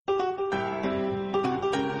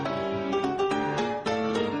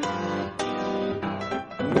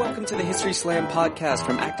welcome to the History Slam podcast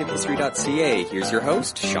from ActiveHistory.ca. Here's your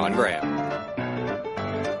host, Sean Graham.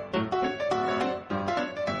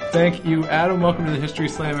 Thank you, Adam. Welcome to the History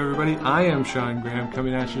Slam, everybody. I am Sean Graham,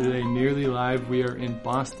 coming at you today nearly live. We are in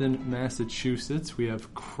Boston, Massachusetts. We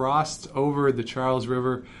have crossed over the Charles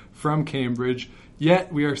River from Cambridge,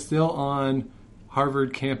 yet we are still on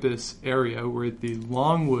Harvard campus area. We're at the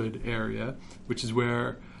Longwood area, which is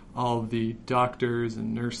where all of the doctors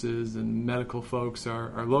and nurses and medical folks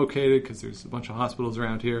are located, because there's a bunch of hospitals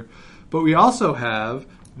around here. But we also have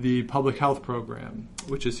the public health program,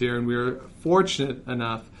 which is here, and we're fortunate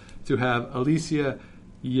enough to have Alicia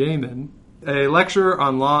Yamin, a lecturer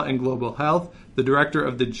on law and global health, the director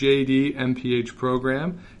of the JD MPH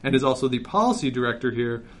program, and is also the policy director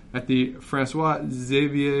here at the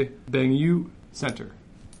François-Xavier Bengou Center.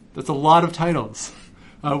 That's a lot of titles.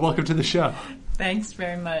 Welcome to the show. Thanks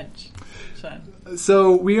very much, Sean.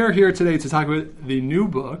 So we are here today to talk about the new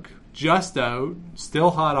book, just out, still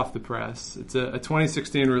hot off the press. It's a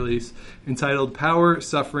 2016 release entitled Power,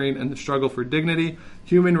 Suffering, and the Struggle for Dignity,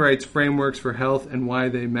 Human Rights Frameworks for Health and Why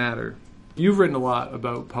They Matter. You've written a lot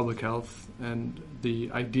about public health and the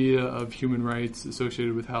idea of human rights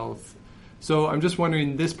associated with health. So I'm just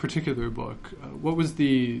wondering, this particular book, what was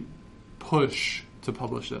the push to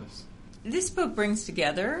publish this? This book brings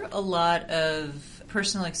together a lot of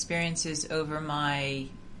personal experiences over my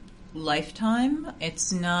lifetime.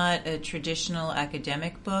 It's not a traditional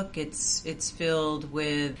academic book. It's filled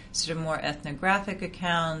with sort of more ethnographic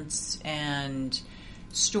accounts and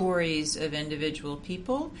stories of individual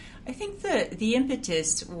people. I think the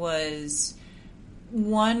impetus was,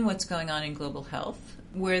 one, what's going on in global health,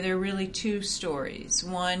 where there are really two stories.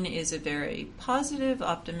 One is a very positive,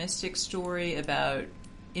 optimistic story about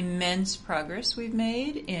immense progress we've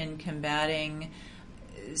made in combating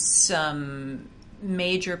some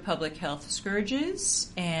major public health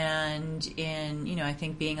scourges and in, I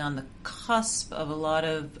think being on the cusp of a lot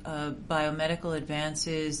of biomedical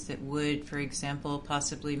advances that would, for example,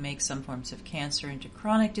 possibly make some forms of cancer into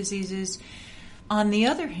chronic diseases. On the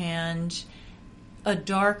other hand, a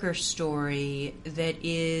darker story that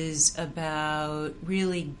is about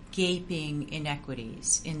really gaping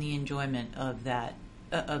inequities in the enjoyment of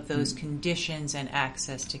those conditions and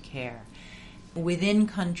access to care within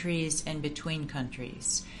countries and between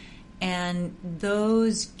countries. And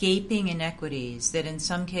those gaping inequities that in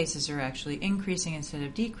some cases are actually increasing instead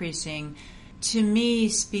of decreasing, to me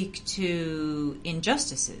speak to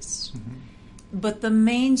injustices. Mm-hmm. But the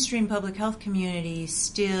mainstream public health community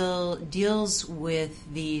still deals with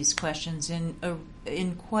these questions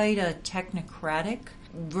in quite a technocratic,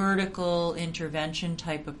 vertical intervention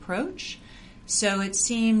type approach. So it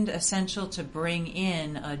seemed essential to bring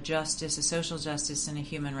in a social justice, and a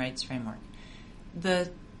human rights framework. The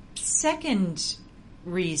second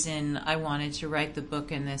reason I wanted to write the book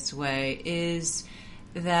in this way is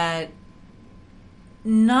that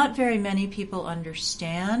not very many people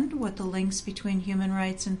understand what the links between human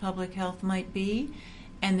rights and public health might be,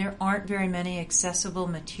 and there aren't very many accessible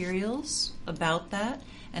materials about that.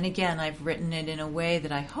 And again, I've written it in a way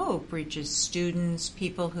that I hope reaches students,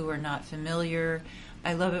 people who are not familiar.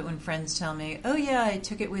 I love it when friends tell me, oh yeah, I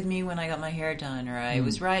took it with me when I got my hair done, or I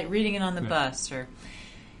was reading it on the bus.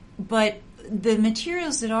 But the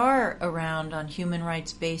materials that are around on human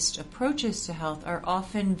rights-based approaches to health are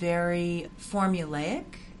often very formulaic,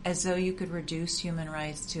 as though you could reduce human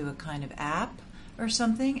rights to a kind of app or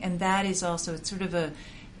something. And that is also,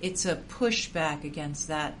 it's a pushback against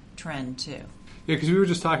that trend too. Yeah, because we were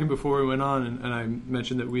just talking before we went on, and I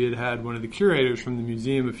mentioned that we had one of the curators from the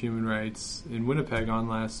Museum of Human Rights in Winnipeg on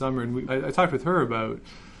last summer, and I talked with her about,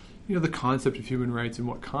 the concept of human rights and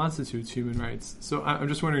what constitutes human rights. So I'm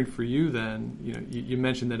just wondering, for you then, you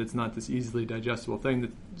mentioned that it's not this easily digestible thing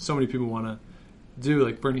that so many people want to do.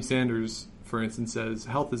 Like Bernie Sanders, for instance, says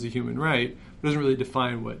health is a human right, but doesn't really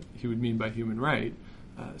define what he would mean by human right.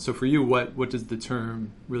 So for you, what does the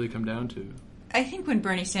term really come down to? I think when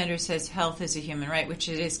Bernie Sanders says health is a human right, which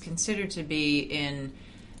it is considered to be in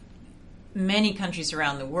many countries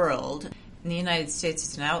around the world, and the United States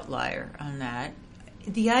is an outlier on that,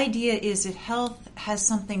 the idea is that health has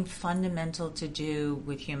something fundamental to do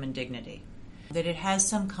with human dignity, that it has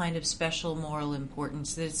some kind of special moral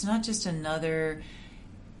importance, that it's not just another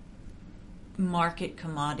market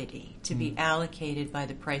commodity to be allocated by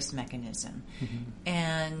the price mechanism. Mm-hmm.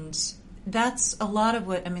 And that's a lot of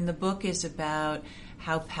what, the book is about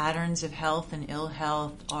how patterns of health and ill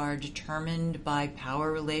health are determined by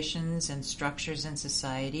power relations and structures in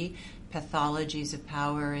society, pathologies of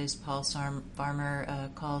power, as Paul Farmer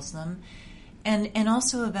calls them, and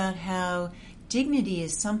also about how dignity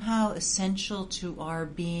is somehow essential to our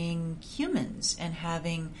being humans and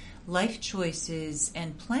having life choices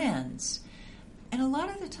and plans. And a lot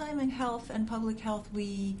of the time in health and public health,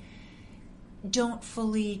 we don't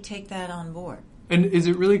fully take that on board. And is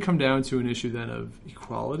it really come down to an issue then of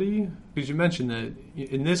equality? Because you mentioned that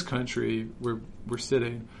in this country where we're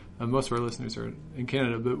sitting, most of our listeners are in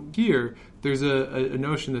Canada, but here there's a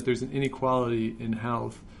notion that there's an inequality in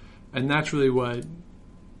health. And that's really what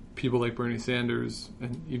people like Bernie Sanders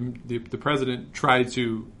and even the president try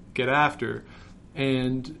to get after.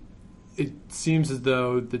 And it seems as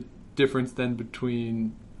though the difference then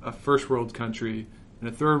between a first world country and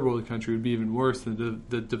a third world country would be even worse than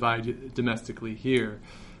the divide domestically here.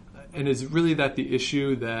 And is really that the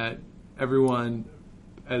issue that everyone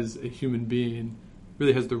as a human being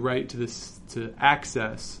really has the right to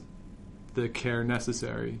access the care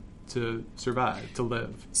necessary to survive, to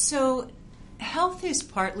live? So health is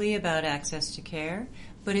partly about access to care,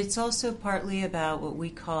 but it's also partly about what we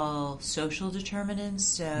call social determinants.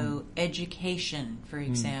 So education, for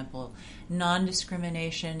example,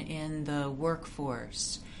 non-discrimination in the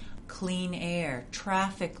workforce, clean air,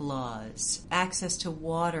 traffic laws, access to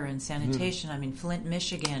water and sanitation. I mean, Flint,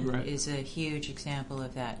 Michigan is a huge example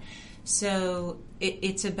of that. So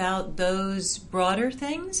it's about those broader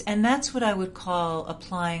things, and that's what I would call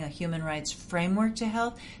applying a human rights framework to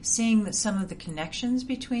health, seeing some of the connections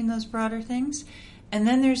between those broader things. And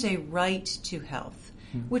then there's a right to health,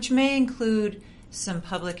 which may include some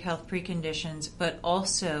public health preconditions, but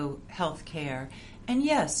also health care. And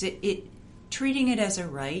yes, treating it as a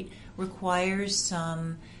right requires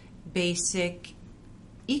some basic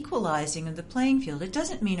equalizing of the playing field. It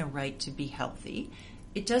doesn't mean a right to be healthy.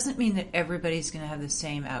 It doesn't mean that everybody's going to have the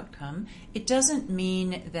same outcome. It doesn't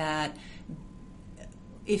mean that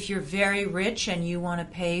if you're very rich and you want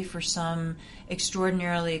to pay for some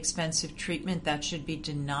extraordinarily expensive treatment, that should be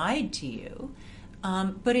denied to you.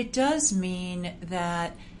 But it does mean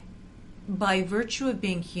that by virtue of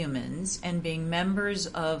being humans and being members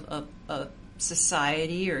of a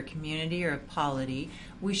society or a community or a polity,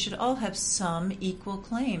 we should all have some equal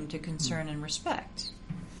claim to concern and respect.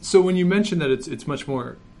 So when you mention that it's much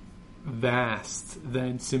more vast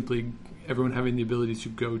than simply everyone having the ability to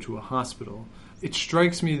go to a hospital, it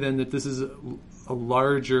strikes me then that this is a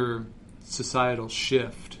larger societal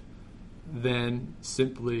shift than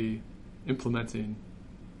simply implementing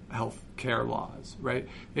health care laws, right?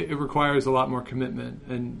 It requires a lot more commitment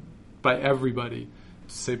and by everybody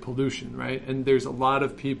to say pollution, right? And there's a lot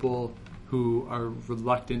of people who are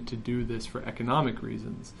reluctant to do this for economic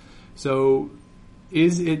reasons. So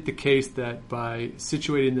is it the case that by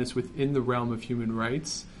situating this within the realm of human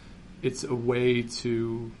rights, it's a way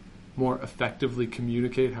to more effectively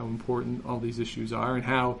communicate how important all these issues are and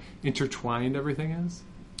how intertwined everything is?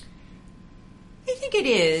 I think it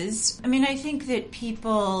is. I mean, I think that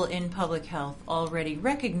people in public health already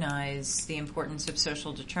recognize the importance of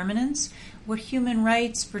social determinants. What human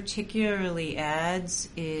rights particularly adds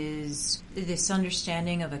is this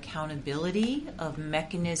understanding of accountability, of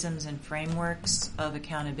mechanisms and frameworks of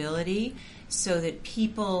accountability, so that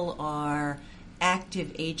people are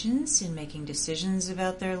active agents in making decisions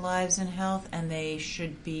about their lives and health, and they're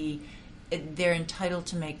entitled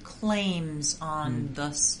to make claims on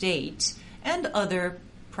the state and other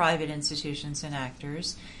private institutions and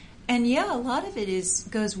actors. And yeah, a lot of it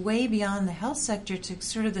goes way beyond the health sector to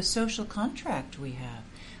sort of the social contract we have,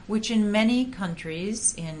 which in many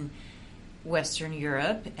countries in Western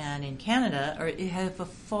Europe and in Canada have a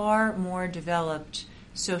far more developed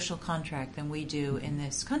social contract than we do in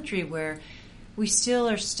this country, where we still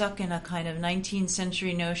are stuck in a kind of 19th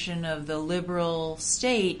century notion of the liberal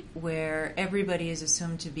state where everybody is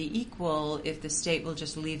assumed to be equal if the state will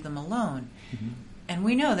just leave them alone. Mm-hmm. And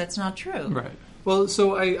we know that's not true. Right. Well,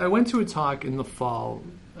 so I went to a talk in the fall,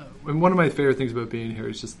 and one of my favorite things about being here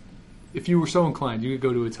is just, if you were so inclined, you could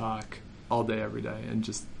go to a talk all day, every day, and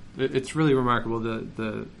just, it's really remarkable,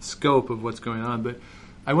 the scope of what's going on. But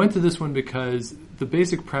I went to this one because the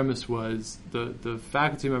basic premise was the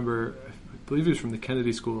faculty member, I believe he was from the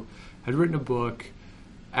Kennedy School, had written a book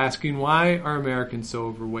asking why are Americans so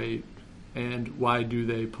overweight and why do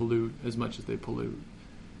they pollute as much as they pollute.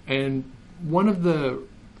 And one of the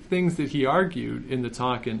things that he argued in the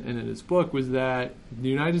talk and in his book was that the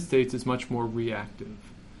United States is much more reactive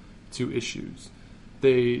to issues.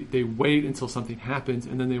 They wait until something happens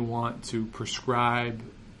and then they want to prescribe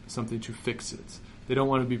something to fix it. They don't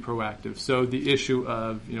want to be proactive. So the issue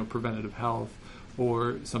of preventative health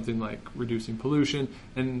or something like reducing pollution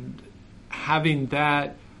and having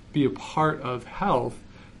that be a part of health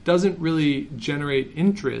doesn't really generate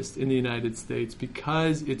interest in the United States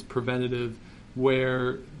because it's preventative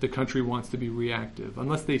where the country wants to be reactive.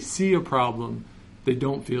 Unless they see a problem, they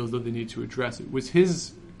don't feel as though they need to address it, was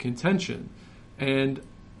his contention. And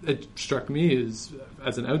it struck me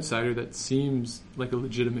as an outsider, that seems like a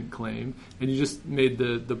legitimate claim. And you just made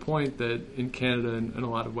the point that in Canada and a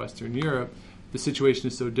lot of Western Europe, the situation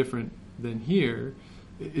is so different than here.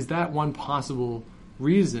 Is that one possible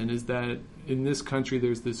reason, is that in this country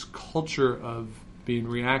there's this culture of being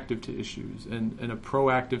reactive to issues, and a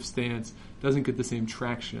proactive stance doesn't get the same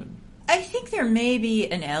traction? I think there may be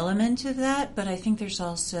an element of that, but I think there's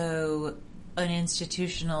also an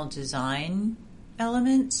institutional design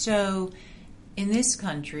element. So in this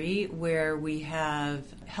country, where we have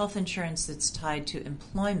health insurance that's tied to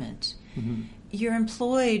employment, you're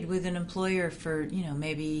employed with an employer for,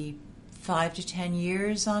 maybe 5 to 10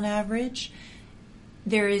 years on average.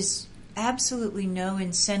 There is absolutely no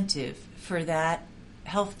incentive for that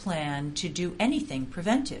health plan to do anything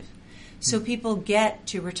preventive. So people get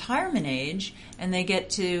to retirement age, and they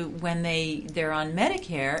get to when they're on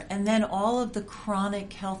Medicare, and then all of the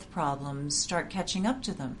chronic health problems start catching up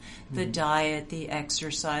to them. The diet, the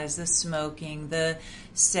exercise, the smoking, the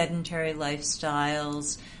sedentary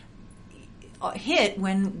lifestyles hit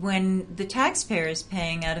when the taxpayer is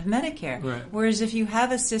paying out of Medicare. Right. Whereas if you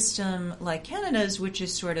have a system like Canada's, which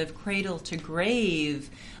is sort of cradle to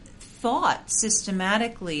grave, thought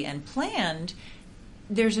systematically and planned,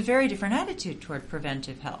 there's a very different attitude toward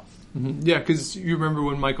preventive health. Yeah, because you remember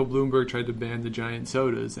when Michael Bloomberg tried to ban the giant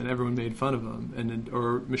sodas, and everyone made fun of him,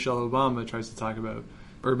 or Michelle Obama tries to talk about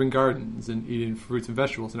urban gardens and eating fruits and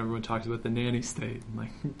vegetables, and everyone talks about the nanny state.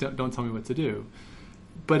 Don't tell me what to do.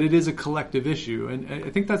 But it is a collective issue, and I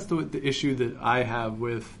think that's the issue that I have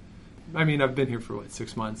with. I've been here for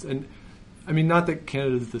 6 months, and not that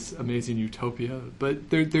Canada is this amazing utopia, but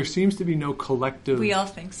there seems to be no collective. We all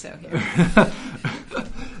think so here.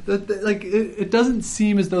 It doesn't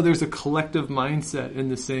seem as though there's a collective mindset in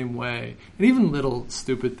the same way. And even little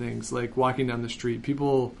stupid things like walking down the street,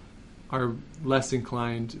 people are less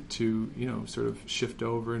inclined to, sort of shift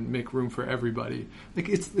over and make room for everybody.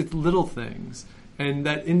 It's little things. And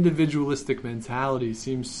that individualistic mentality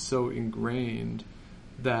seems so ingrained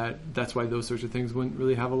that's why those sorts of things wouldn't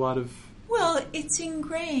really have a lot of. Well, it's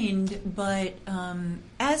ingrained, but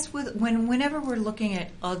whenever we're looking at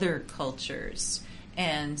other cultures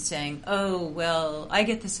and saying, oh, well, I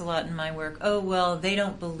get this a lot in my work, oh, well, they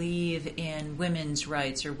don't believe in women's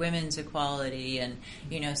rights or women's equality, and,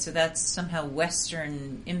 so that's somehow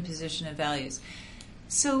Western imposition of values.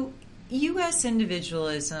 So U.S.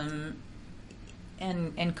 individualism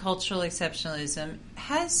and cultural exceptionalism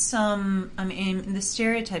has some, the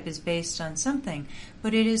stereotype is based on something,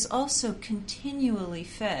 but it is also continually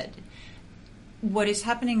fed. What is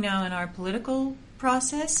happening now in our political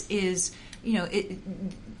process is,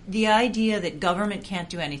 the idea that government can't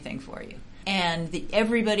do anything for you. And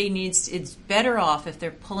everybody it's better off if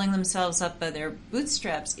they're pulling themselves up by their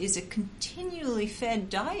bootstraps is a continually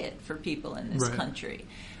fed diet for people in this country.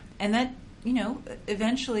 And that,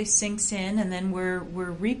 eventually sinks in, and then we're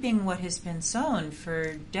reaping what has been sown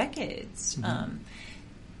for decades.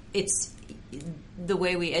 It's the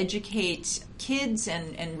way we educate kids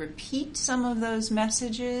and repeat some of those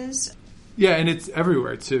messages. Yeah, and it's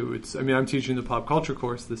everywhere too. I'm teaching the pop culture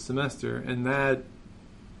course this semester, and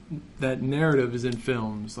that narrative is in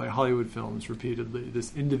films, like Hollywood films, repeatedly.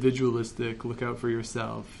 This individualistic, look out for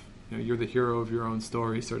yourself, you're the hero of your own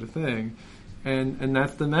story sort of thing. And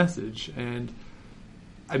that's the message. And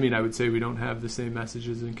I would say we don't have the same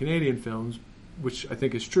messages in Canadian films, which I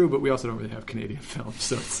think is true, but we also don't really have Canadian films,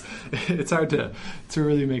 so it's hard to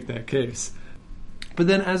really make that case. But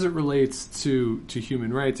then as it relates to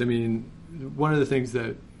human rights, one of the things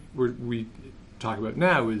that we talk about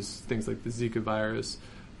now is things like the Zika virus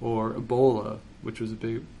or Ebola, which was a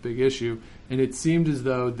big issue. And it seemed as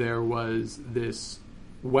though there was this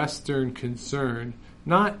Western concern,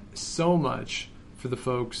 not so much for the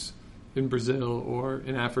folks in Brazil or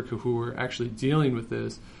in Africa who were actually dealing with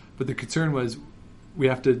this, but the concern was we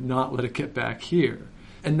have to not let it get back here.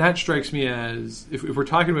 And that strikes me as, if we're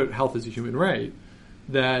talking about health as a human right,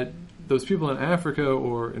 that those people in Africa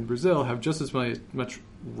or in Brazil have just as much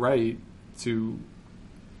right to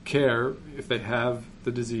care if they have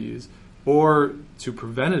the disease, or to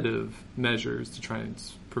preventative measures to try and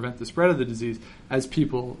prevent the spread of the disease, as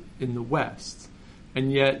people in the West.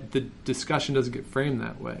 And yet the discussion doesn't get framed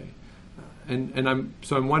that way. And I'm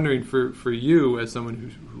wondering, for you as someone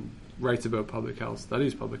who writes about public health,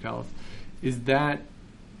 studies public health, is that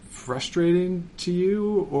frustrating to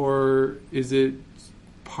you, or is it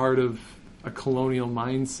part of a colonial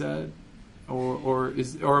mindset, or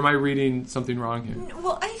am I reading something wrong here?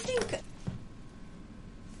 Well, I think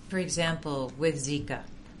For example, with Zika,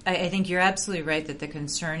 I think you're absolutely right that the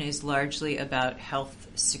concern is largely about health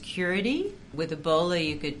security. With Ebola,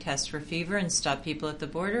 you could test for fever and stop people at the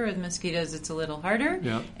border. With mosquitoes, it's a little harder.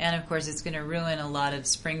 Yeah. And, of course, it's going to ruin a lot of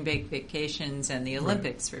spring break vacations and the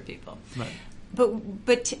Olympics for people. Right.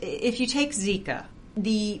 But if you take Zika,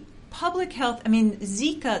 the public health,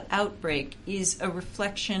 Zika outbreak is a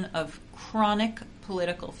reflection of chronic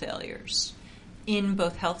political failures in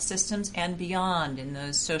both health systems and beyond, in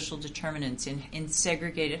those social determinants, in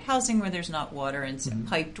segregated housing where there's not water and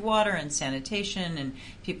piped water and sanitation, and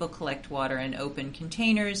people collect water in open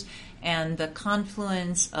containers, and the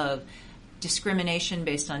confluence of discrimination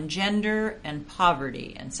based on gender and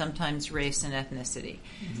poverty, and sometimes race and ethnicity.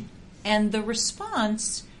 Mm-hmm. And the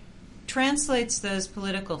response translates those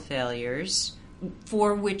political failures,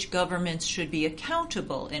 for which governments should be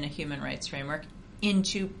accountable in a human rights framework,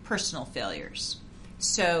 into personal failures.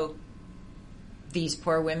 So these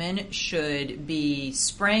poor women should be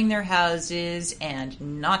spraying their houses and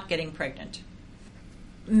not getting pregnant.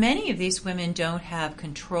 Many of these women don't have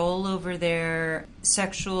control over their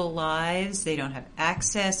sexual lives. They don't have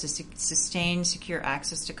access to sustained, secure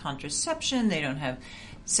access to contraception. They don't have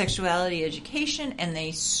sexuality education, and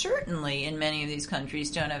they certainly, in many of these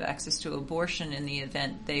countries, don't have access to abortion in the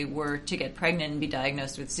event they were to get pregnant and be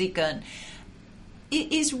diagnosed with Zika. And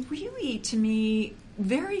it is really, to me,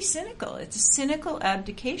 very cynical. It's a cynical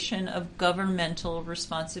abdication of governmental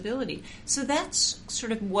responsibility. So that's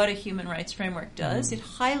sort of what a human rights framework does. It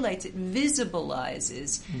highlights, it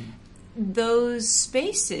visibilizes those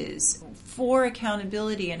spaces for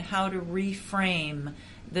accountability and how to reframe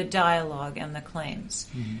the dialogue and the claims.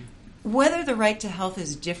 Whether the right to health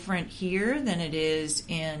is different here than it is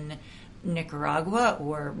in Nicaragua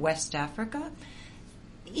or West Africa,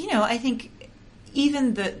 I think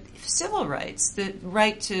even the civil rights, the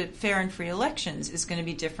right to fair and free elections, is going to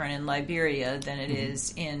be different in Liberia than it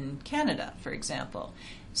is in Canada, for example.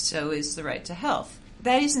 So is the right to health.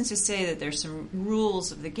 That isn't to say that there's some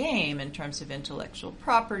rules of the game in terms of intellectual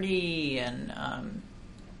property and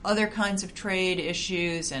other kinds of trade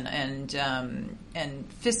issues and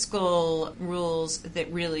fiscal rules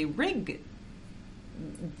that really rig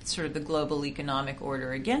sort of the global economic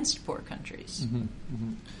order against poor countries.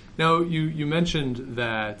 Now, you mentioned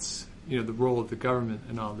that the role of the government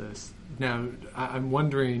in all this. Now, I'm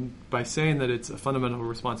wondering, by saying that it's a fundamental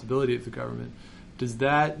responsibility of the government, does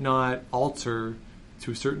that not alter,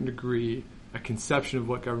 to a certain degree, a conception of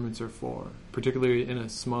what governments are for, particularly in a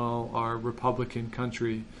small or Republican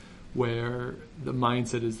country where the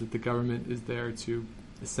mindset is that the government is there to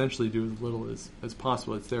essentially do as little as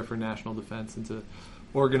possible. It's there for national defense and to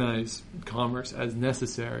organize commerce as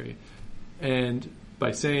necessary. And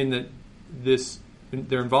by saying that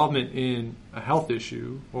their involvement in a health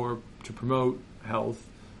issue or to promote health,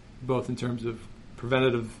 both in terms of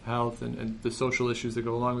preventative health and the social issues that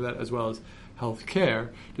go along with that, as well as health care,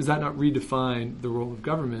 does that not redefine the role of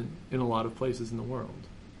government in a lot of places in the world?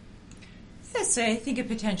 Yes, I think it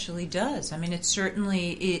potentially does. It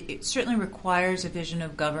certainly requires a vision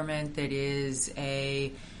of government that is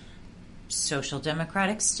a social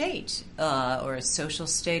democratic state, or a social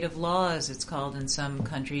state of law, as it's called in some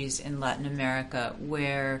countries in Latin America,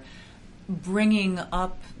 where bringing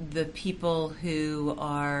up the people who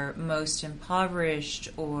are most impoverished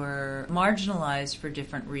or marginalized for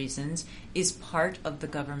different reasons is part of the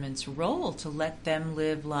government's role, to let them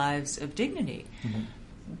live lives of dignity.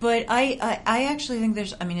 But I actually think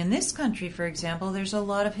in this country, for example, there's a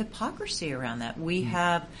lot of hypocrisy around that. We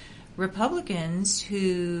have Republicans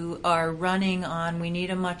who are running on, we need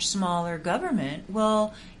a much smaller government.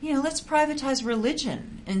 Well, let's privatize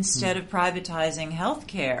religion instead of privatizing health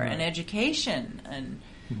care and education. And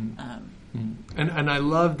I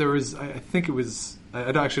love, there was, I think it was, I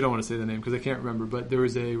actually don't want to say the name because I can't remember, but there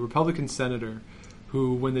was a Republican senator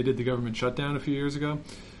who, when they did the government shutdown a few years ago,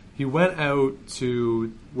 he went out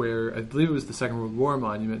to where, I believe it was the Second World War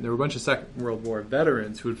monument. There were a bunch of Second World War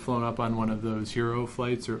veterans who had flown up on one of those hero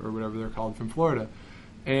flights or whatever they're called from Florida.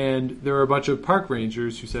 And there were a bunch of park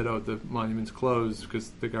rangers who said, the monument's closed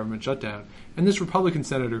because the government shut down. And this Republican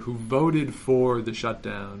senator who voted for the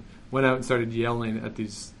shutdown went out and started yelling at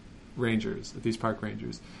these rangers, at these park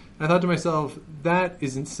rangers. And I thought to myself, that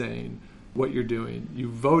is insane what you're doing. You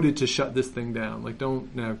voted to shut this thing down.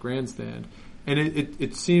 Don't now grandstand. And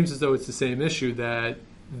it seems as though it's the same issue that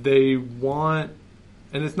they want,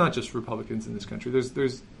 and it's not just Republicans in this country.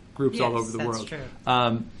 There's groups all over the world. Yes,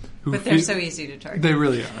 that's true. But they're so easy to target. They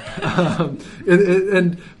really are.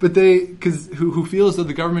 Who feel as though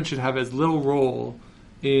the government should have as little role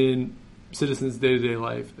in citizens' day-to-day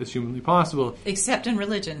life as humanly possible. Except in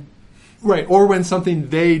religion. Right, or when something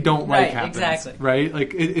they don't like Right, happens. exactly. Right?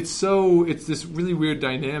 Like, it's this really weird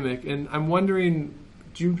dynamic, and I'm wondering,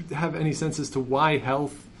 do you have any sense as to why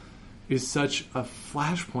health is such a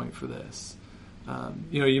flashpoint for this?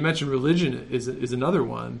 You mentioned religion is another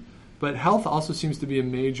one, but health also seems to be a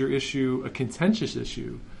major issue, a contentious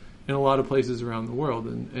issue in a lot of places around the world.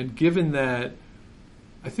 And given that,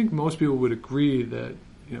 I think most people would agree that,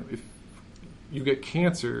 if you get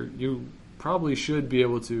cancer, you probably should be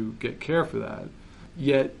able to get care for that.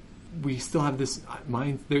 Yet we still have this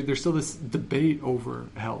there's still this debate over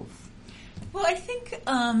health. Well, I think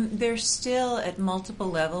there's still at multiple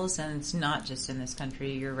levels, and it's not just in this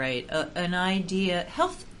country, you're right, an idea,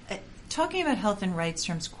 talking about health in rights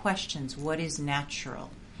terms questions what is natural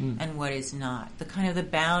and what is not. The kind of the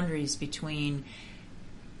boundaries between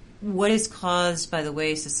what is caused by the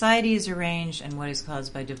way society is arranged and what is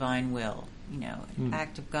caused by divine will, an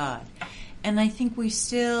act of God. And I think we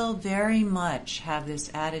still very much have this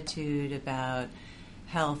attitude about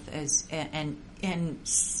health as and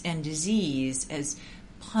disease as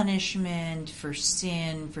punishment for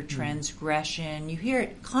sin, for transgression. You hear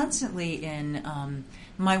it constantly in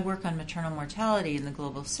my work on maternal mortality in the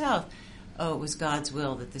Global South. Oh, it was God's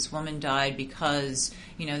will that this woman died because,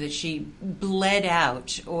 that she bled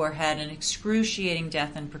out or had an excruciating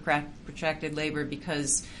death in protracted labor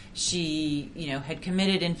because she, had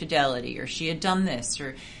committed infidelity or she had done this.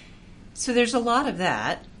 So there's a lot of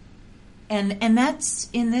that. And that's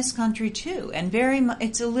in this country too. And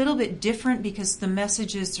it's a little bit different because the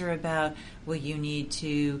messages are about, well, you need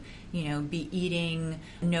to, be eating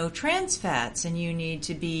no trans fats, and you need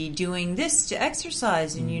to be doing this to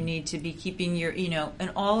exercise, and you need to be keeping your, and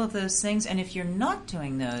all of those things. And if you're not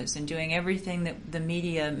doing those and doing everything that the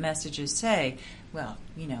media messages say, well,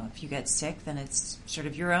 if you get sick, then it's sort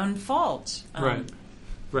of your own fault. Right.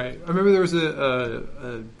 Right. I remember there was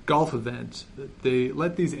a golf event. They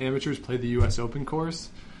let these amateurs play the U.S. Open course,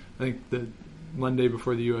 I think the Monday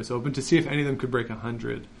before the U.S. Open, to see if any of them could break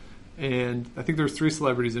 100. And I think there was 3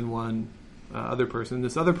 celebrities and one other person.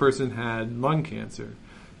 This other person had lung cancer.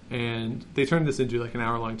 And they turned this into like an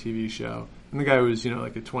hour-long TV show. And the guy was,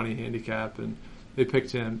 like a 20 handicap, and they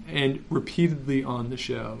picked him. And repeatedly on the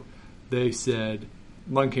show, they said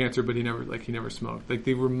lung cancer, but he never smoked. Like,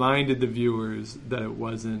 they reminded the viewers that it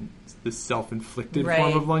wasn't this self-inflicted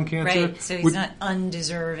form of lung cancer. Right, so he's not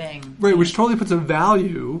undeserving. Right, which totally puts a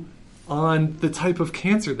value on the type of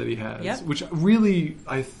cancer that he has, which really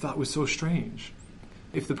I thought was so strange.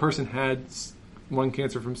 If the person had lung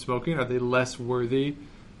cancer from smoking, are they less worthy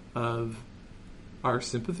of our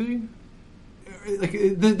sympathy? Like,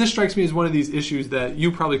 this strikes me as one of these issues that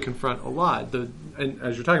you probably confront a lot. And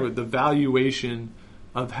as you're talking about, the valuation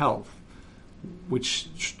of health, which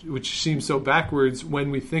seems so backwards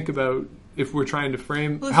when we think about if we're trying to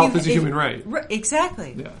frame health as a human right.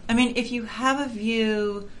 Exactly. Yeah. I mean, if you have a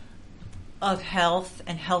view of health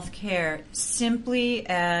and health care simply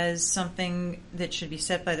as something that should be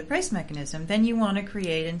set by the price mechanism, then you want to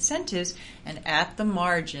create incentives, and at the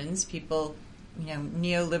margins, people,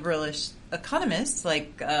 neoliberalist economists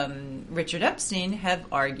like Richard Epstein have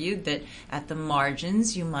argued that at the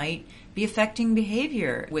margins you might be affecting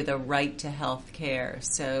behavior with a right to health care.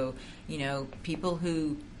 So, people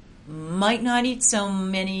who might not eat so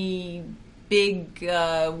many big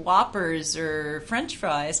Whoppers or French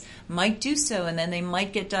fries might do so, and then they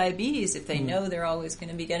might get diabetes if they know they're always going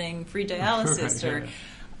to be getting free dialysis.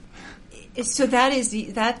 So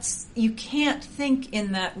that's you can't think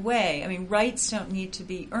in that way. I mean, rights don't need to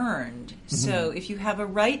be earned. So if you have a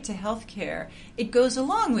right to health care, it goes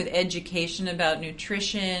along with education about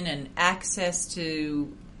nutrition and access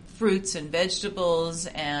to fruits and vegetables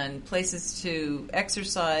and places to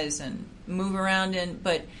exercise and move around in,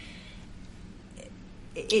 but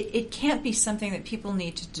it can't be something that people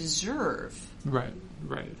need to deserve. Right.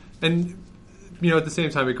 And, at the same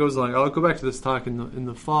time, it goes along. I'll go back to this talk in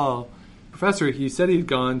the fall. Professor, he said he had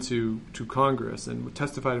gone to Congress and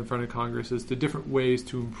testified in front of Congress as to different ways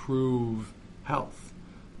to improve health.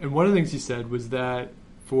 And one of the things he said was that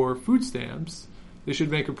for food stamps, they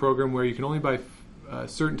should make a program where you can only buy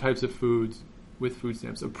certain types of foods with food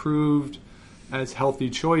stamps approved as healthy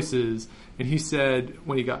choices. And he said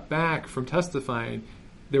when he got back from testifying,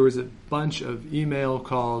 there was a bunch of email,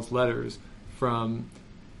 calls, letters from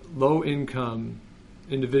low-income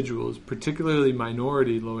individuals, particularly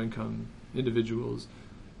minority low-income individuals,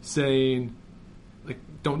 saying, like,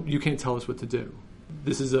 you can't tell us what to do.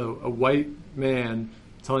 This is a white man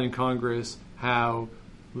telling Congress how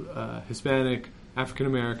Hispanic,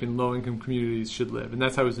 African-American, low-income communities should live. And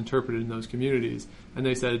that's how it was interpreted in those communities. And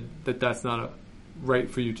they said that that's not right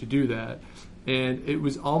for you to do that. And it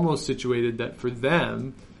was almost situated that for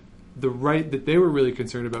them, the right that they were really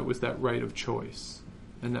concerned about was that right of choice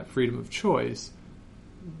and that freedom of choice,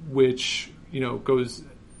 which, goes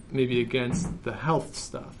maybe against the health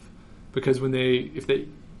stuff. Because if they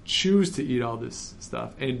choose to eat all this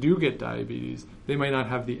stuff and do get diabetes, they might not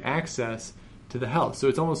have the access to the health. So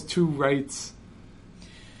it's almost two rights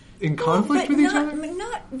in conflict with each other?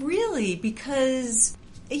 Not really, because,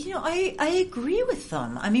 I agree with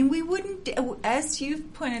them. I mean, we wouldn't, as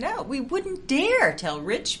you've pointed out, we wouldn't dare tell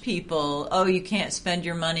rich people, oh, you can't spend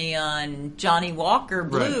your money on Johnny Walker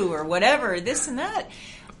Blue or whatever, this and that.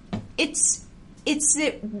 It's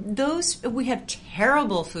that we have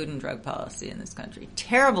terrible food and drug policy in this country,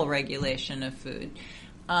 terrible regulation of food.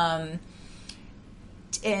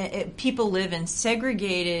 People live in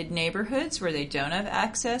segregated neighborhoods where they don't have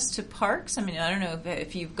access to parks. I mean, I don't know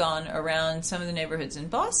if you've gone around some of the neighborhoods in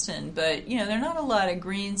Boston, but, there are not a lot of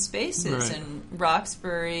green spaces in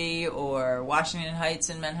Roxbury or Washington Heights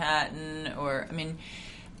in Manhattan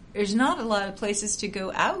there's not a lot of places to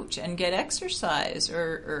go out and get exercise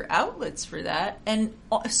or outlets for that. And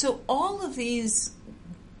so all of these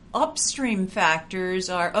upstream factors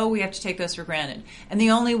are, we have to take those for granted. And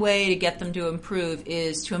the only way to get them to improve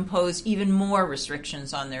is to impose even more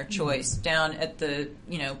restrictions on their choice down at the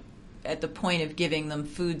point of giving them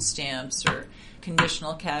food stamps or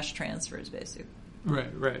conditional cash transfers, basically.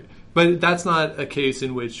 Right. But that's not a case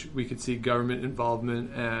in which we could see government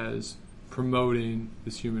involvement as promoting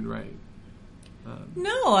this human right.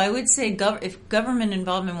 No, I would say if government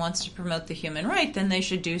involvement wants to promote the human right, then they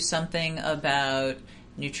should do something about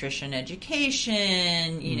nutrition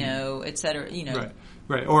education, et cetera.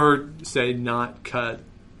 Right. Or say not cut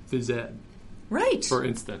phys ed. Right. For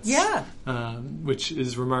instance. Yeah. Which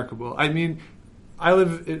is remarkable. I mean,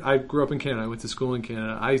 I grew up in Canada. I went to school in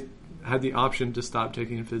Canada. I had the option to stop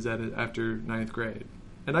taking phys ed after 9th grade.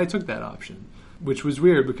 And I took that option, which was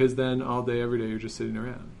weird because then all day, every day, you're just sitting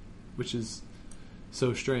around, which is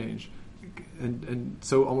so strange and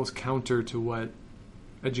so almost counter to what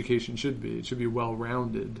education should be. It should be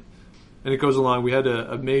well-rounded. And it goes along. We had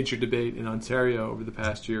a major debate in Ontario over the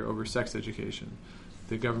past year over sex education.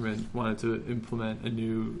 The government wanted to implement a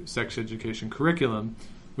new sex education curriculum,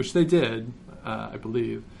 which they did, I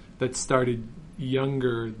believe, that started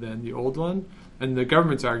younger than the old one. And the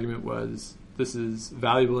government's argument was, this is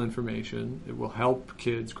valuable information. It will help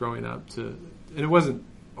kids growing up to... And it wasn't,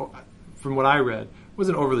 from what I read, it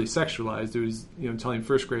wasn't overly sexualized. It was, telling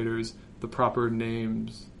first graders the proper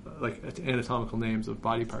names, like anatomical names of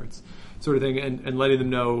body parts, sort of thing, and letting them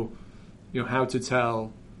know, how to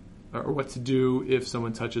tell or what to do if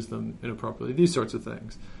someone touches them inappropriately, these sorts of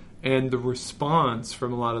things. And the response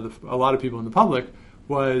from a lot of people in the public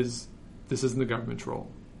was, this isn't the government's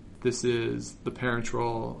role. This is the parent's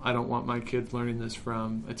role. I don't want my kids learning this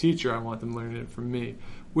from a teacher. I want them learning it from me,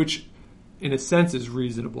 which in a sense is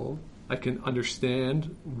reasonable. I can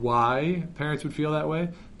understand why parents would feel that way,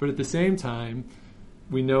 but at the same time,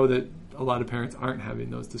 we know that a lot of parents aren't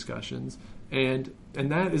having those discussions, and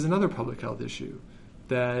that is another public health issue.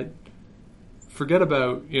 That forget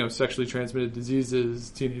about sexually transmitted diseases,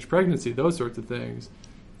 teenage pregnancy, those sorts of things.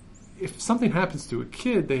 If something happens to a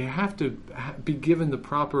kid, they have to be given the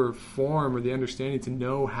proper form or the understanding to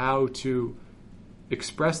know how to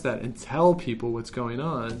express that and tell people what's going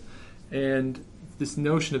on. And this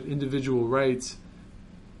notion of individual rights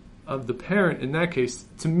of the parent, in that case,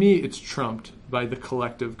 to me, it's trumped by the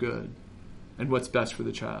collective good and what's best for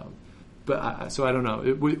the child. But so I don't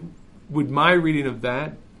know. Would my reading of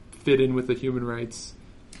that fit in with the human rights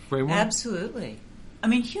framework? Absolutely. I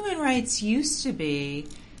mean, human rights used to be,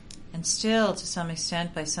 and still to some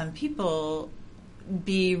extent by some people,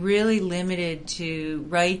 be really limited to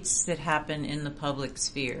rights that happen in the public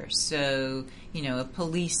sphere. So, a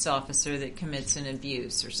police officer that commits an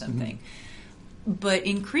abuse or something. Mm-hmm. But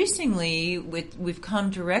increasingly, we've come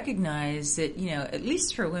to recognize that, at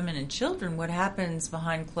least for women and children, what happens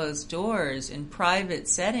behind closed doors in private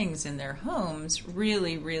settings in their homes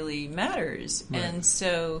really, really matters. Right. And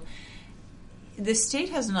so the state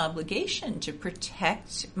has an obligation to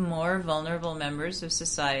protect more vulnerable members of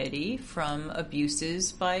society from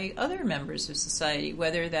abuses by other members of society,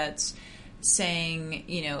 whether that's saying,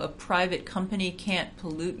 a private company can't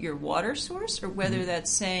pollute your water source, or whether that's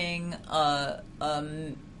saying a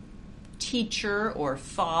teacher or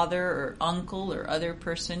father or uncle or other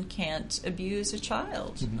person can't abuse a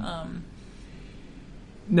child. Mm-hmm.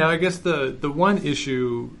 Now, I guess the one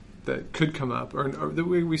issue that could come up, or that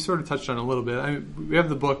we sort of touched on a little bit. I mean, we have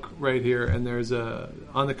the book right here, and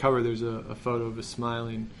on the cover there's a photo of a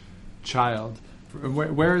smiling child.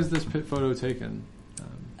 Where is this photo taken?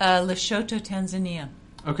 Lesotho, Tanzania.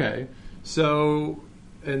 Okay. So,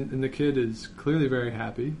 and the kid is clearly very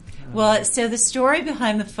happy. Well, so the story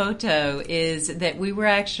behind the photo is that we were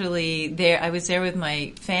actually there. I was there with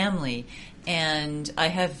my family, and I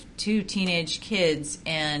have 2 teenage kids,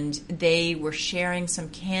 and they were sharing some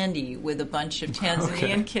candy with a bunch of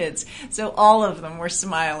Tanzanian kids. So all of them were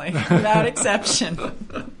smiling without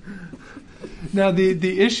exception. Now,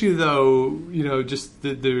 the issue, though, just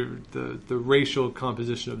the racial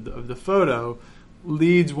composition of the photo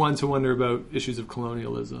leads one to wonder about issues of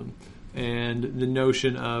colonialism and the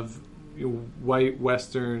notion of white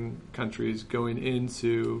Western countries going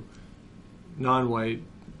into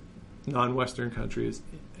non-Western countries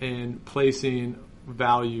and placing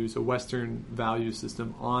values, a Western value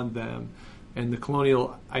system on them, and the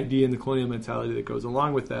colonial idea and the colonial mentality that goes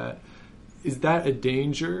along with that. Is that a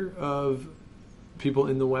danger of people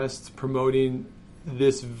in the West promoting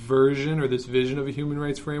this version or this vision of a human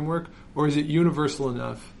rights framework, or is it universal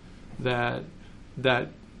enough that that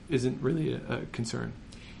isn't really a concern?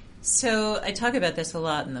 So I talk about this a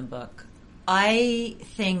lot in the book. I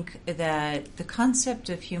think that the concept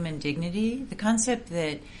of human dignity, the concept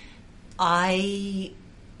that I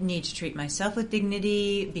need to treat myself with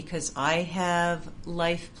dignity because I have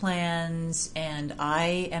life plans and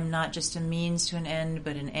I am not just a means to an end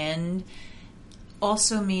but an end,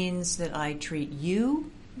 also means that I treat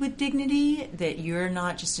you with dignity, that you're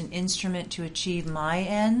not just an instrument to achieve my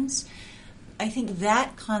ends. I think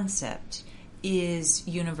that concept is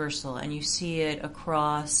universal, and you see it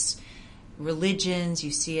across religions,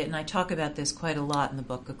 you see it, and I talk about this quite a lot in the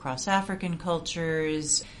book, across African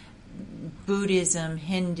cultures, Buddhism,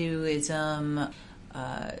 Hinduism,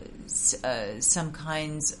 some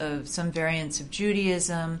variants of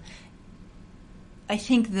Judaism. I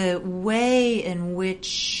think the way in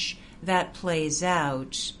which that plays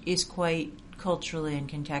out is quite culturally and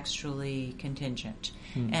contextually contingent.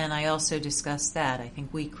 And I also discuss that. I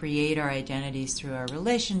think we create our identities through our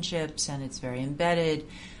relationships, and it's very embedded.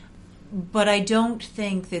 But I don't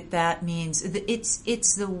think that means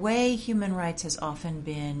it's the way human rights has often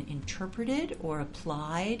been interpreted or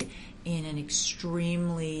applied in an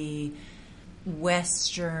extremely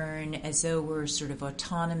Western, as though we're sort of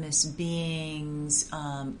autonomous beings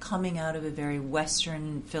coming out of a very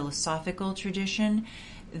Western philosophical tradition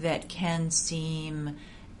that can seem,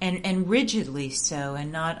 and rigidly so,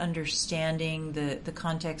 and not understanding the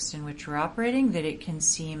context in which we're operating, that it can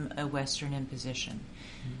seem a Western imposition.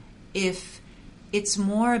 If it's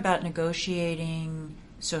more about negotiating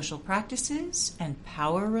social practices and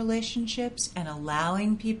power relationships and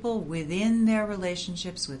allowing people within their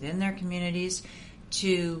relationships, within their communities,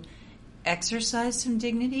 to exercise some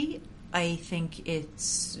dignity, I think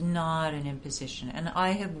it's not an imposition. And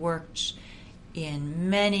I have worked in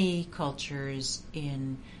many cultures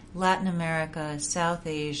in Latin America, South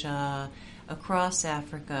Asia, across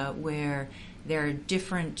Africa, where there are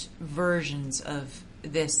different versions of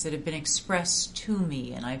this that have been expressed to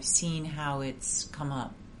me, and I've seen how it's come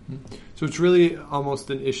up. So it's really almost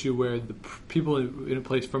an issue where the people in a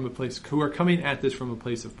place who are coming at this from a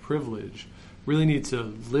place of privilege really need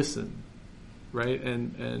to listen, right,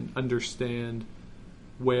 and understand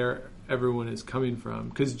where everyone is coming from.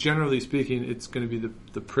 Because generally speaking, it's going to be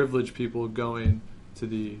the privileged people going to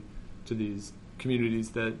these communities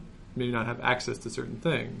that may not have access to certain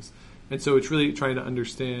things, and so it's really trying to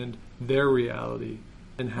understand their reality.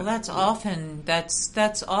 Well, that's often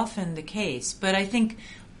the case. But I think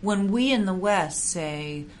when we in the West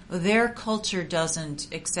say, their culture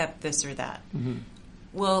doesn't accept this or that,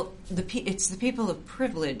 well, it's the people of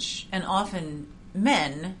privilege, and often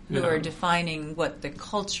men, who are defining what the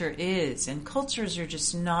culture is. And cultures are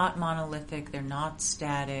just not monolithic. They're not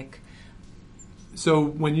static. So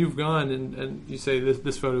when you've gone, and you say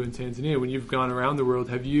this photo in Tanzania, when you've gone around the world,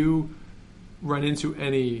 have you run into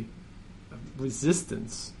any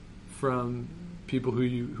resistance from people who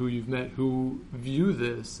you've met who view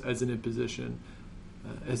this as an imposition?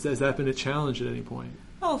 Has that been a challenge at any point?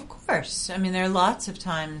 Oh, of course. I mean, there are lots of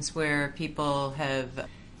times where people have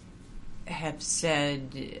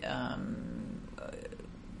said,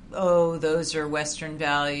 oh, those are Western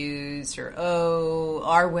values, or oh,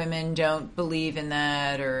 our women don't believe in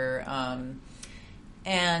that, or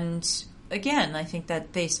and again, I think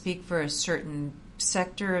that they speak for a certain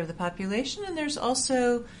sector of the population, and there's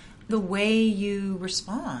also the way you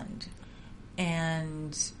respond.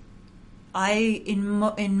 And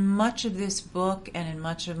in much of this book and in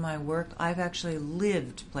much of my work, I've actually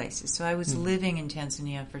lived places. So I was living in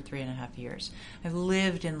Tanzania for 3.5 years. I've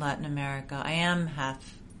lived in Latin America. I am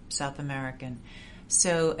half South American.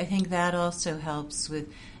 So I think that also helps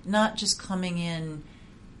with not just coming in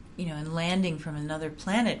and landing from another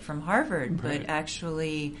planet from Harvard, Right. but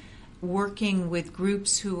actually working with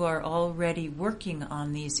groups who are already working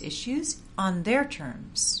on these issues on their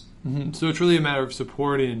terms. Mm-hmm. So it's really a matter of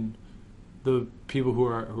supporting the people who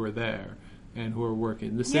are there and who are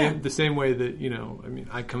working. The same way that,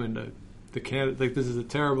 I come into the Canada, like this is a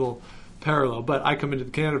terrible parallel, but I come into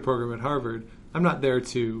the Canada program at Harvard. I'm not there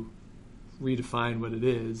to redefine what it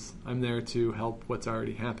is. I'm there to help what's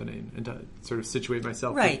already happening and to sort of situate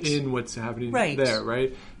myself in what's happening there,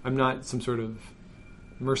 right? I'm not some sort of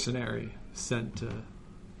mercenary sent to...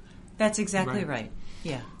 That's exactly right.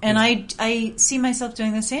 Yeah. And I see myself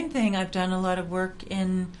doing the same thing. I've done a lot of work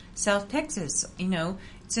in South Texas.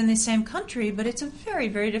 It's in the same country, but it's a very,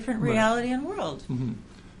 very different reality and world. Mm-hmm.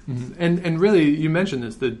 Mm-hmm. And really, you mentioned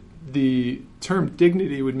this, that the term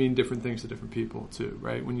dignity would mean different things to different people, too,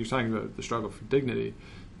 right? When you're talking about the struggle for dignity,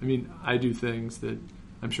 I do things that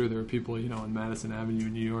I'm sure there are people, on Madison Avenue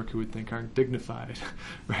in New York who would think aren't dignified,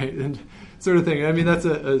 right? And sort of thing. That's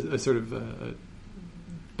a sort of a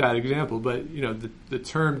bad example, but, the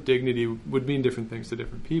term dignity would mean different things to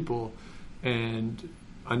different people, and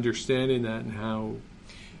understanding that and how...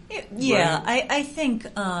 I think...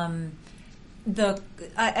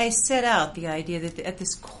 I set out the idea that at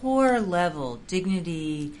this core level,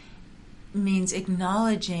 dignity means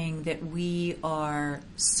acknowledging that we are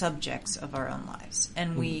subjects of our own lives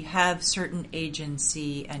and we have certain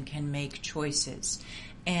agency and can make choices.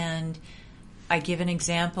 And I give an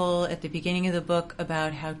example at the beginning of the book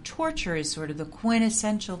about how torture is sort of the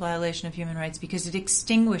quintessential violation of human rights because it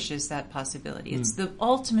extinguishes that possibility. It's the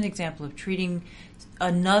ultimate example of treating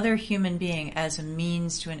another human being as a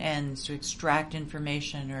means to an end, to extract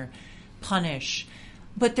information or punish.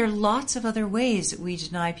 But there are lots of other ways that we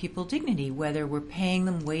deny people dignity, whether we're paying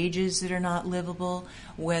them wages that are not livable,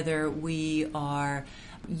 whether we are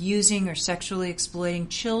using or sexually exploiting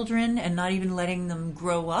children and not even letting them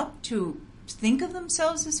grow up to think of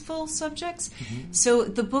themselves as full subjects. Mm-hmm. So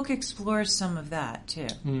the book explores some of that too.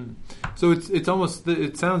 Mm. So it's almost,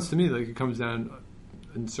 it sounds to me like it comes down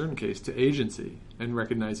in a certain case to agency and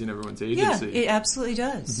recognizing everyone's agency. Yeah, it absolutely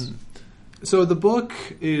does. Mm-hmm. So the book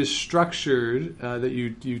is structured that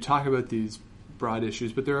you talk about these broad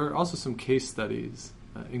issues, but there are also some case studies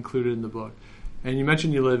included in the book. And you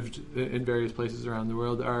mentioned you lived in various places around the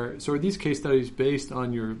world. So are these case studies based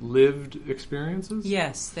on your lived experiences?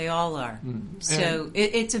 Yes, they all are. So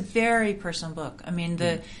it's a very personal book.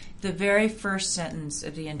 The very first sentence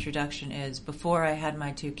of the introduction is, before I had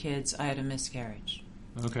my 2 kids, I had a miscarriage.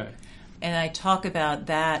 Okay. And I talk about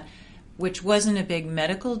that, which wasn't a big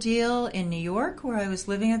medical deal in New York where I was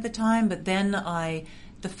living at the time, but then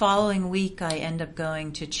the following week I end up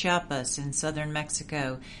going to Chiapas in southern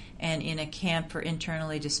Mexico, and in a camp for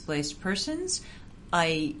internally displaced persons,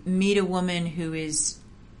 I meet a woman who is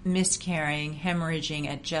miscarrying, hemorrhaging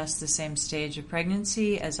at just the same stage of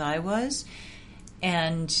pregnancy as I was.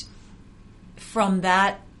 And from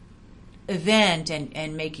that event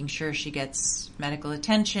and making sure she gets medical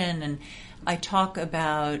attention, and I talk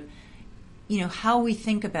about how we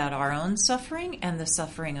think about our own suffering and the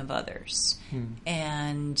suffering of others.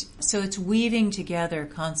 And so it's weaving together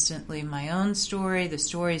constantly my own story, the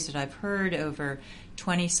stories that I've heard over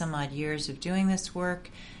 20 some odd years of doing this work,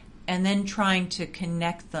 and then trying to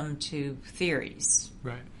connect them to theories.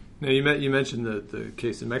 Right. Now you mentioned the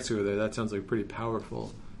case in Mexico there. That sounds like a pretty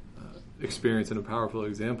powerful experience and a powerful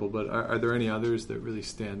example, but are there any others that really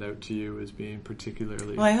stand out to you as being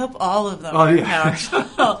particularly... Well, I hope all of them are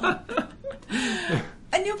powerful.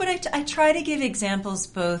 I know, but I try to give examples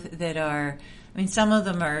both that are... some of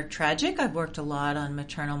them are tragic. I've worked a lot on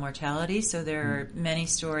maternal mortality, so there are many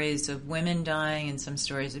stories of women dying and some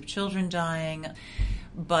stories of children dying.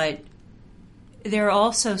 But there are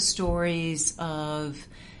also stories of...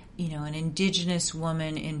 an indigenous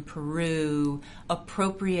woman in Peru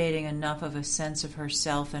appropriating enough of a sense of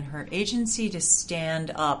herself and her agency to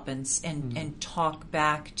stand up and talk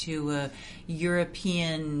back to a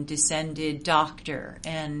European descended doctor,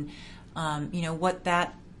 and what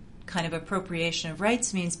that kind of appropriation of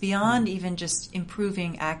rights means beyond even just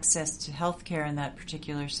improving access to healthcare in that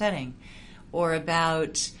particular setting, or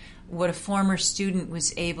about what a former student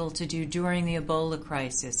was able to do during the Ebola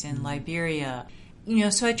crisis in Liberia.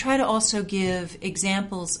 So I try to also give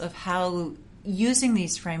examples of how using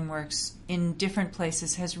these frameworks in different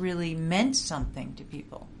places has really meant something to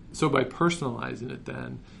people. So by personalizing it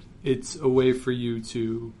then, it's a way for you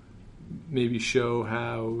to maybe show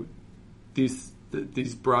how these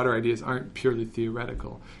broader ideas aren't purely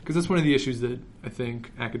theoretical. Because that's one of the issues that I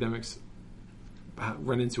think academics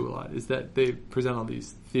run into a lot, is that they present all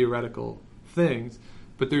these theoretical things,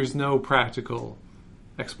 but there's no practical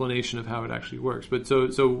explanation of how it actually works. But so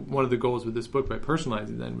one of the goals with this book, by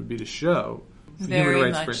personalizing then, would be to show very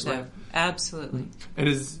human rights much so. right? Absolutely. And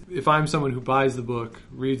if I'm someone who buys the book,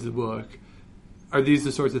 reads the book, are these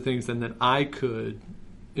the sorts of things then that I could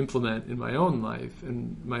implement in my own life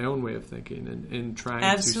and my own way of thinking and in trying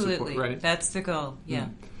Absolutely. to support, right? That's the goal, yeah.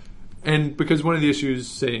 And because one of the issues,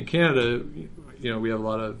 say, in Canada, we have a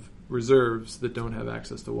lot of reserves that don't have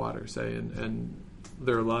access to water, say, and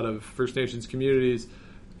there are a lot of First Nations communities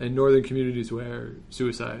and northern communities where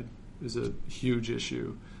suicide is a huge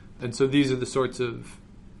issue. And so these are the sorts of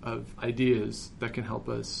ideas that can help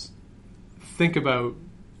us think about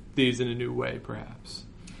these in a new way, perhaps.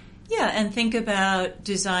 Yeah, and think about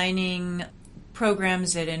designing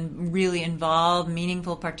programs that really involve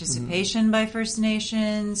meaningful participation by First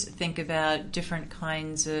Nations. Think about different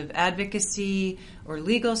kinds of advocacy or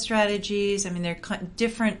legal strategies. I mean, there are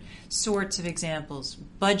different sorts of examples.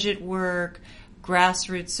 Budget work,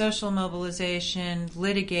 grassroots social mobilization,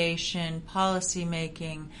 litigation, policy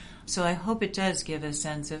making. So I hope it does give a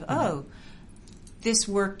sense of, this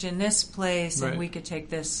worked in this place, and we could take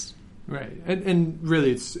this. Right. And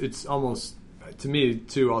really, it's almost, to me,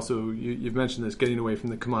 too, also, you've mentioned this, getting away from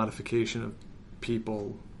the commodification of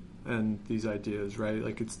people and these ideas, right?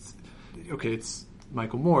 Like, it's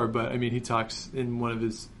Michael Moore, but, I mean, he talks in one of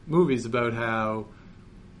his movies about how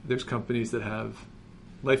there's companies that have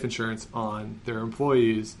life insurance on their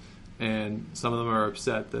employees, and some of them are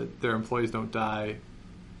upset that their employees don't die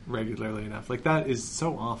regularly enough. Like, that is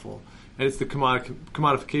so awful. And it's the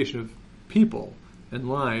commodification of people and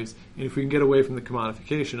lives. And if we can get away from the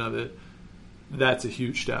commodification of it, that's a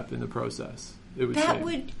huge step in the process. That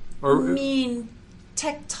would mean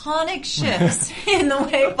tectonic shifts in the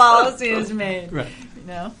way policy is made. Right.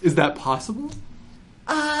 Is that possible?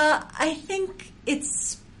 I think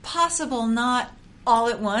it's possible, not all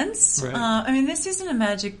at once. Right. I mean, this isn't a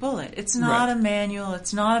magic bullet. It's not a manual.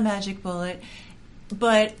 It's not a magic bullet.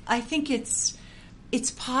 But I think it's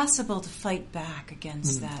possible to fight back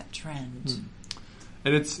against that trend.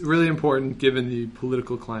 And it's really important, given the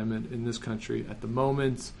political climate in this country at the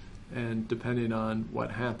moment, and depending on what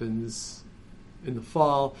happens in the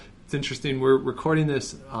fall. It's interesting, we're recording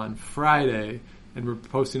this on Friday, and we're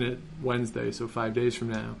posting it Wednesday, so 5 days from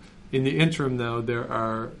now. In the interim, though, there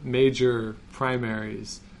are major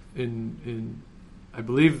primaries in I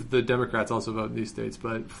believe the Democrats also vote in these states,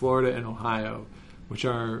 but Florida and Ohio, which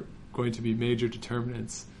are going to be major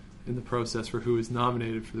determinants in the process for who is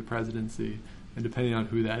nominated for the presidency. And depending on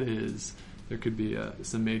who that is, there could be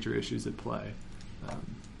some major issues at play.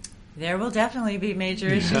 There will definitely be major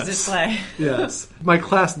issues at play. Yes. My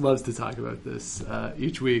class loves to talk about this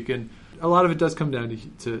each week, and a lot of it does come down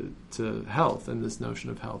to health and this notion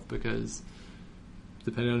of health, because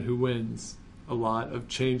depending on who wins, a lot of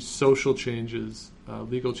social changes,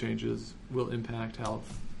 legal changes will impact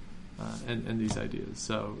health and these ideas.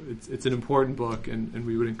 So it's an important book, and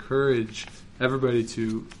we would encourage everybody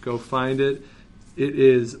to go find it. It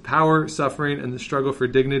is Power, Suffering, and the Struggle for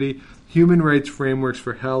Dignity, Human Rights Frameworks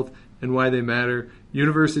for Health and Why They Matter,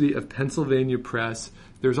 University of Pennsylvania Press.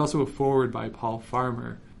 There's also a foreword by Paul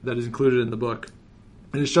Farmer that is included in the book.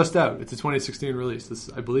 And it's just out. It's a 2016 release. This,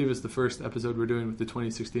 I believe, is the first episode we're doing with the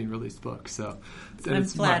 2016 released book. So, I'm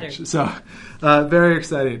flattered. March. So, very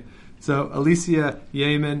exciting. So, Alicia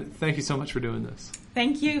Yamin, thank you so much for doing this.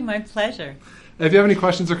 Thank you. My pleasure. If you have any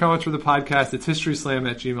questions or comments for the podcast, it's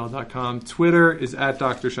historyslam@gmail.com. Twitter is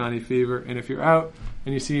 @Dr. Shawnee Fever. And if you're out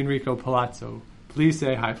and you see Enrico Palazzo, please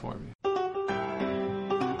say hi for me.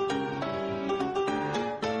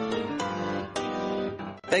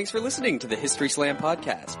 Thanks for listening to the History Slam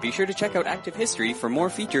podcast. Be sure to check out Active History for more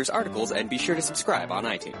features, articles, and be sure to subscribe on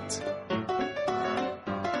iTunes.